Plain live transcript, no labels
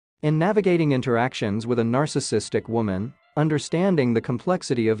In navigating interactions with a narcissistic woman, understanding the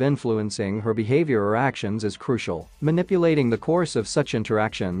complexity of influencing her behavior or actions is crucial. Manipulating the course of such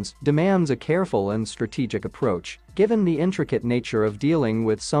interactions demands a careful and strategic approach, given the intricate nature of dealing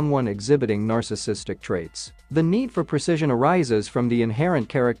with someone exhibiting narcissistic traits. The need for precision arises from the inherent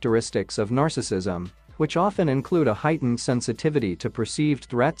characteristics of narcissism, which often include a heightened sensitivity to perceived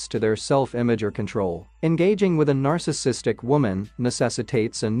threats to their self-image or control. Engaging with a narcissistic woman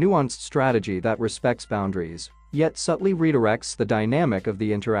necessitates a nuanced strategy that respects boundaries, yet subtly redirects the dynamic of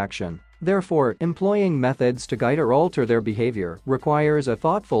the interaction. Therefore, employing methods to guide or alter their behavior requires a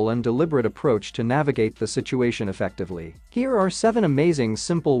thoughtful and deliberate approach to navigate the situation effectively. Here are 7 amazing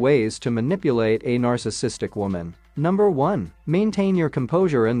simple ways to manipulate a narcissistic woman. Number 1. Maintain your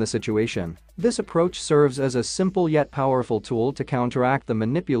composure in the situation. This approach serves as a simple yet powerful tool to counteract the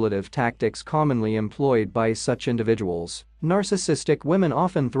manipulative tactics commonly employed by such individuals. Narcissistic women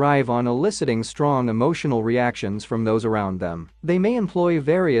often thrive on eliciting strong emotional reactions from those around them. They may employ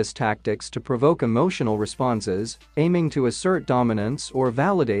various tactics to provoke emotional responses, aiming to assert dominance or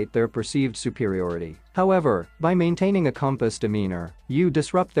validate their perceived superiority. However, by maintaining a composed demeanor, you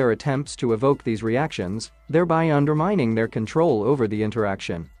disrupt their attempts to evoke these reactions, thereby undermining their control over the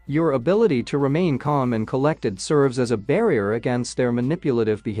interaction. Your ability to remain calm and collected serves as a barrier against their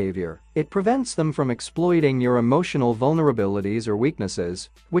manipulative behavior. It prevents them from exploiting your emotional vulnerabilities or weaknesses,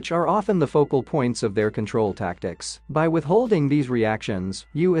 which are often the focal points of their control tactics. By withholding these reactions,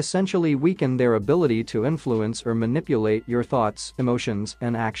 you essentially weaken their ability to influence or manipulate your thoughts, emotions,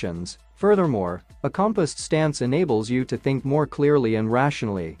 and actions. Furthermore, a composed stance enables you to think more clearly and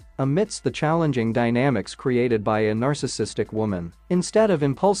rationally amidst the challenging dynamics created by a narcissistic woman. Instead of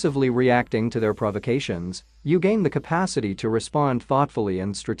impulsively reacting to their provocations, you gain the capacity to respond thoughtfully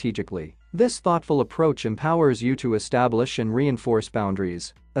and strategically. This thoughtful approach empowers you to establish and reinforce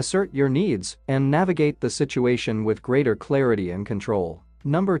boundaries, assert your needs, and navigate the situation with greater clarity and control.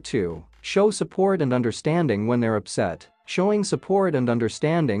 Number 2. Show support and understanding when they're upset. Showing support and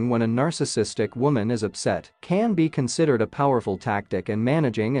understanding when a narcissistic woman is upset can be considered a powerful tactic in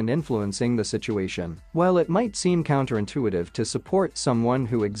managing and influencing the situation. While it might seem counterintuitive to support someone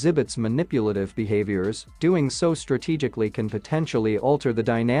who exhibits manipulative behaviors, doing so strategically can potentially alter the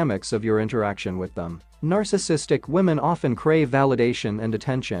dynamics of your interaction with them. Narcissistic women often crave validation and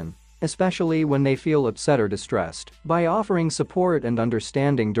attention, especially when they feel upset or distressed. By offering support and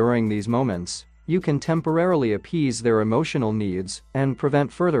understanding during these moments, you can temporarily appease their emotional needs and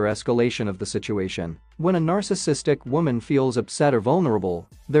prevent further escalation of the situation. When a narcissistic woman feels upset or vulnerable,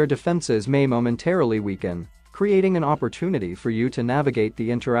 their defenses may momentarily weaken, creating an opportunity for you to navigate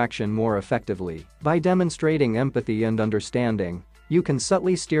the interaction more effectively. By demonstrating empathy and understanding, you can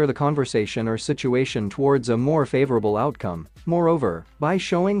subtly steer the conversation or situation towards a more favorable outcome. Moreover, by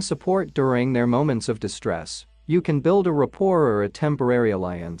showing support during their moments of distress, you can build a rapport or a temporary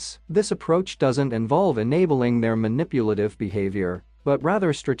alliance. This approach doesn't involve enabling their manipulative behavior, but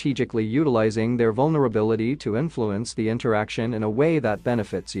rather strategically utilizing their vulnerability to influence the interaction in a way that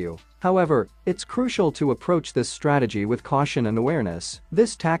benefits you. However, it's crucial to approach this strategy with caution and awareness.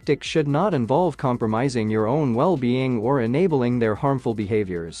 This tactic should not involve compromising your own well-being or enabling their harmful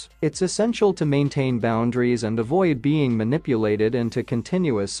behaviors. It's essential to maintain boundaries and avoid being manipulated into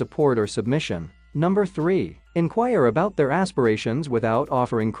continuous support or submission. Number 3. Inquire about their aspirations without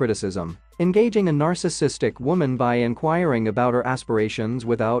offering criticism. Engaging a narcissistic woman by inquiring about her aspirations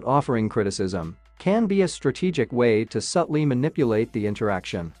without offering criticism can be a strategic way to subtly manipulate the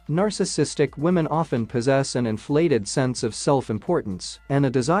interaction. Narcissistic women often possess an inflated sense of self-importance and a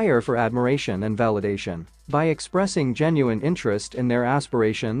desire for admiration and validation. By expressing genuine interest in their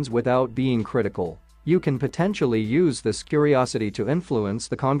aspirations without being critical, you can potentially use this curiosity to influence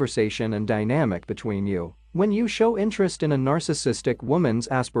the conversation and dynamic between you. When you show interest in a narcissistic woman's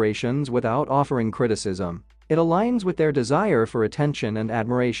aspirations without offering criticism, it aligns with their desire for attention and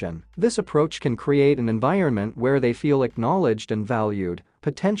admiration. This approach can create an environment where they feel acknowledged and valued,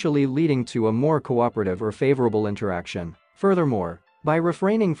 potentially leading to a more cooperative or favorable interaction. Furthermore, by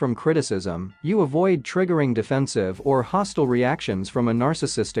refraining from criticism, you avoid triggering defensive or hostile reactions from a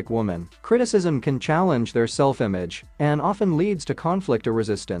narcissistic woman. Criticism can challenge their self-image and often leads to conflict or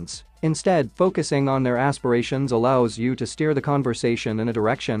resistance. Instead, focusing on their aspirations allows you to steer the conversation in a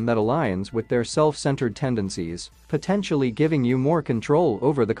direction that aligns with their self-centered tendencies, potentially giving you more control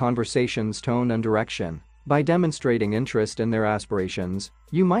over the conversation's tone and direction. By demonstrating interest in their aspirations,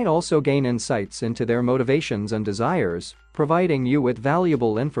 you might also gain insights into their motivations and desires, providing you with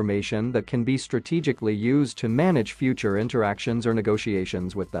valuable information that can be strategically used to manage future interactions or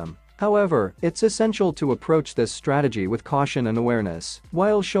negotiations with them. However, it's essential to approach this strategy with caution and awareness.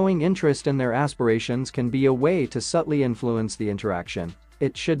 While showing interest in their aspirations can be a way to subtly influence the interaction,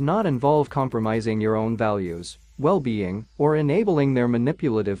 it should not involve compromising your own values, well-being, or enabling their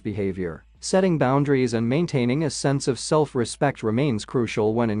manipulative behavior. Setting boundaries and maintaining a sense of self-respect remains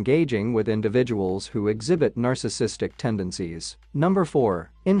crucial when engaging with individuals who exhibit narcissistic tendencies. Number 4.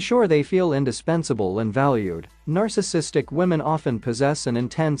 Ensure they feel indispensable and valued. Narcissistic women often possess an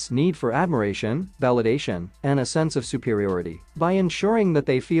intense need for admiration, validation, and a sense of superiority. By ensuring that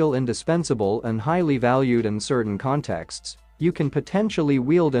they feel indispensable and highly valued in certain contexts, you can potentially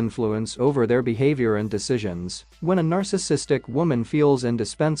wield influence over their behavior and decisions. When a narcissistic woman feels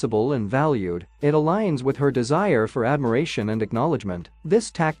indispensable and valued, it aligns with her desire for admiration and acknowledgement.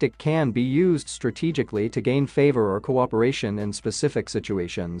 This tactic can be used strategically to gain favor or cooperation in specific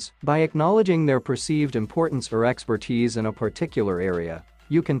situations. By acknowledging their perceived importance or expertise in a particular area,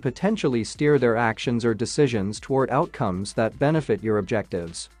 you can potentially steer their actions or decisions toward outcomes that benefit your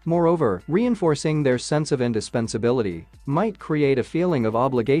objectives. Moreover, reinforcing their sense of indispensability might create a feeling of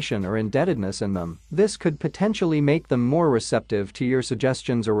obligation or indebtedness in them. This could potentially make them more receptive to your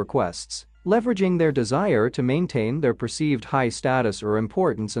suggestions or requests, leveraging their desire to maintain their perceived high status or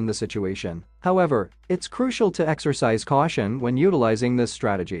importance in the situation. However, it's crucial to exercise caution when utilizing this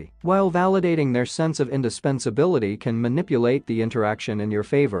strategy. While validating their sense of indispensability can manipulate the interaction in your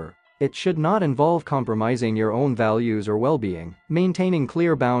favor, it should not involve compromising your own values or well-being. Maintaining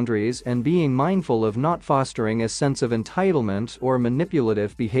clear boundaries and being mindful of not fostering a sense of entitlement or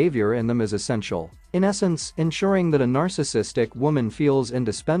manipulative behavior in them is essential. In essence, ensuring that a narcissistic woman feels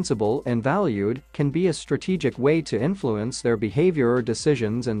indispensable and valued can be a strategic way to influence their behavior or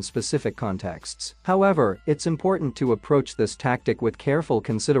decisions in specific contexts. However, it's important to approach this tactic with careful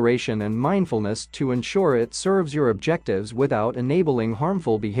consideration and mindfulness to ensure it serves your objectives without enabling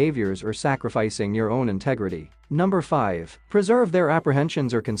harmful behaviors or sacrificing your own integrity. Number 5. Preserve their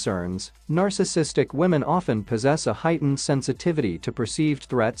apprehensions or concerns. Narcissistic women often possess a heightened sensitivity to perceived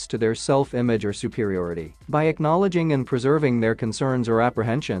threats to their self-image or superiority. By acknowledging and preserving their concerns or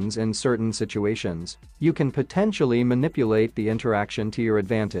apprehensions in certain situations, you can potentially manipulate the interaction to your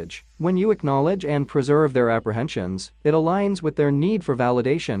advantage. When you acknowledge and preserve their apprehensions, it aligns with their need for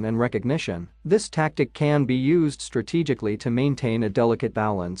validation and recognition. This tactic can be used strategically to maintain a delicate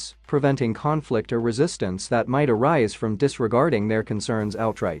balance, preventing conflict or resistance that might arise from disregarding their concerns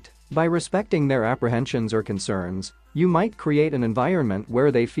outright. By respecting their apprehensions or concerns, you might create an environment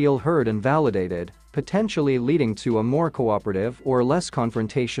where they feel heard and validated, potentially leading to a more cooperative or less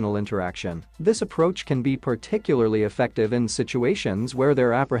confrontational interaction. This approach can be particularly effective in situations where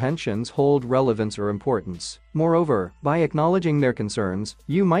their apprehensions hold relevance or importance. Moreover, by acknowledging their concerns,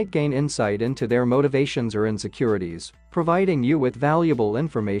 you might gain insight into their motivations or insecurities, providing you with valuable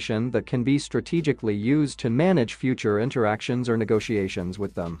information that can be strategically used to manage future interactions or negotiations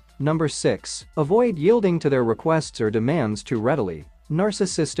with them. Number 6. Avoid yielding to their requests or demands too readily.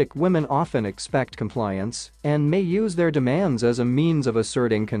 Narcissistic women often expect compliance and may use their demands as a means of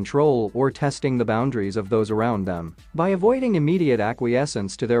asserting control or testing the boundaries of those around them. By avoiding immediate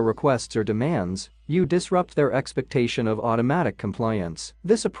acquiescence to their requests or demands, you disrupt their expectation of automatic compliance.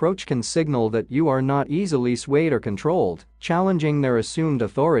 This approach can signal that you are not easily swayed or controlled, challenging their assumed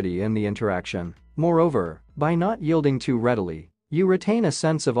authority in the interaction. Moreover, by not yielding too readily, you retain a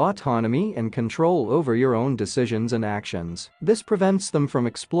sense of autonomy and control over your own decisions and actions. This prevents them from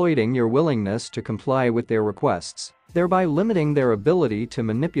exploiting your willingness to comply with their requests, thereby limiting their ability to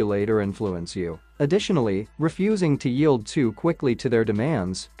manipulate or influence you. Additionally, refusing to yield too quickly to their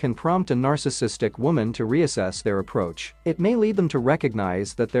demands can prompt a narcissistic woman to reassess their approach. It may lead them to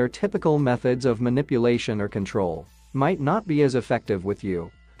recognize that their typical methods of manipulation or control might not be as effective with you,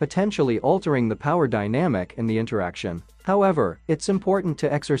 potentially altering the power dynamic in the interaction. However, it's important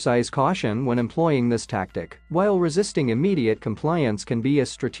to exercise caution when employing this tactic. While resisting immediate compliance can be a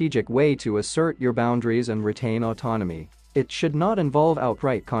strategic way to assert your boundaries and retain autonomy, it should not involve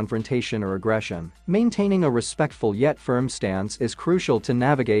outright confrontation or aggression. Maintaining a respectful yet firm stance is crucial to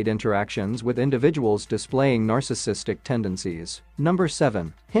navigate interactions with individuals displaying narcissistic tendencies. Number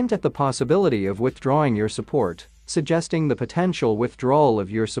 7. Hint at the possibility of withdrawing your support. Suggesting the potential withdrawal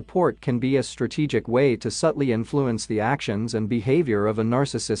of your support can be a strategic way to subtly influence the actions and behavior of a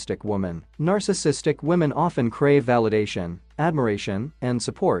narcissistic woman. Narcissistic women often crave validation, admiration, and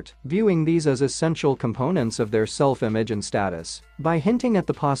support, viewing these as essential components of their self-image and status. By hinting at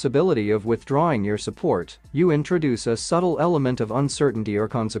the possibility of withdrawing your support, you introduce a subtle element of uncertainty or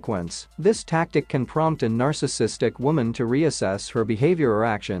consequence. This tactic can prompt a narcissistic woman to reassess her behavior or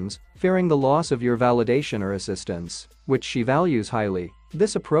actions, fearing the loss of your validation or assistance, which she values highly.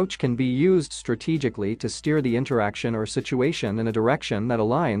 This approach can be used strategically to steer the interaction or situation in a direction that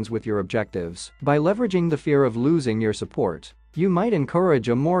aligns with your objectives. By leveraging the fear of losing your support, you might encourage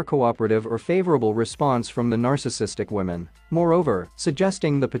a more cooperative or favorable response from the narcissistic women. Moreover,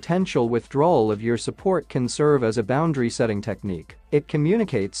 suggesting the potential withdrawal of your support can serve as a boundary-setting technique. It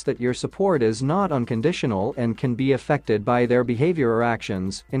communicates that your support is not unconditional and can be affected by their behavior or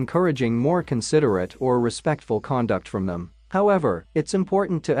actions, encouraging more considerate or respectful conduct from them. However, it's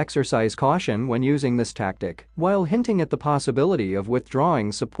important to exercise caution when using this tactic. While hinting at the possibility of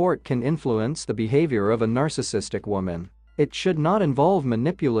withdrawing support can influence the behavior of a narcissistic woman, it should not involve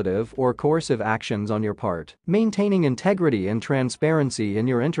manipulative or coercive actions on your part. Maintaining integrity and transparency in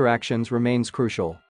your interactions remains crucial.